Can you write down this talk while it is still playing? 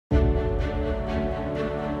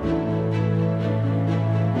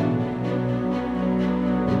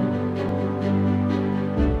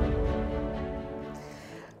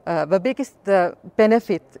The biggest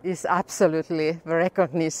benefit is absolutely the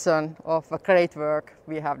recognition of the great work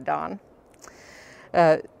we have done.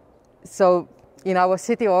 So in our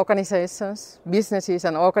city organizations, businesses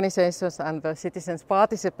and organizations and the citizens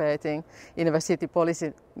participating in the city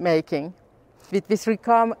policy making, with this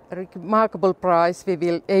remarkable prize we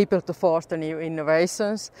will be able to foster new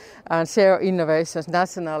innovations and share innovations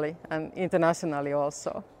nationally and internationally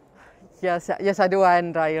also. Yes, I do,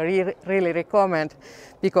 and I really recommend,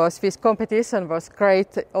 because this competition was a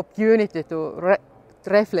great opportunity to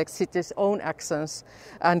reflect cities' own actions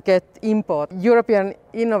and get input. European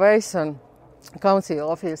Innovation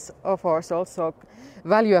Council offers also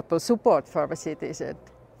valuable support for the cities,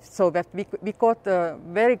 so that we got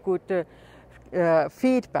very good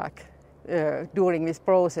feedback during this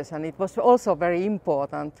process, and it was also very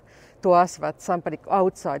important to us that somebody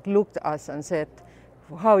outside looked at us and said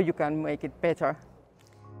how you can make it better.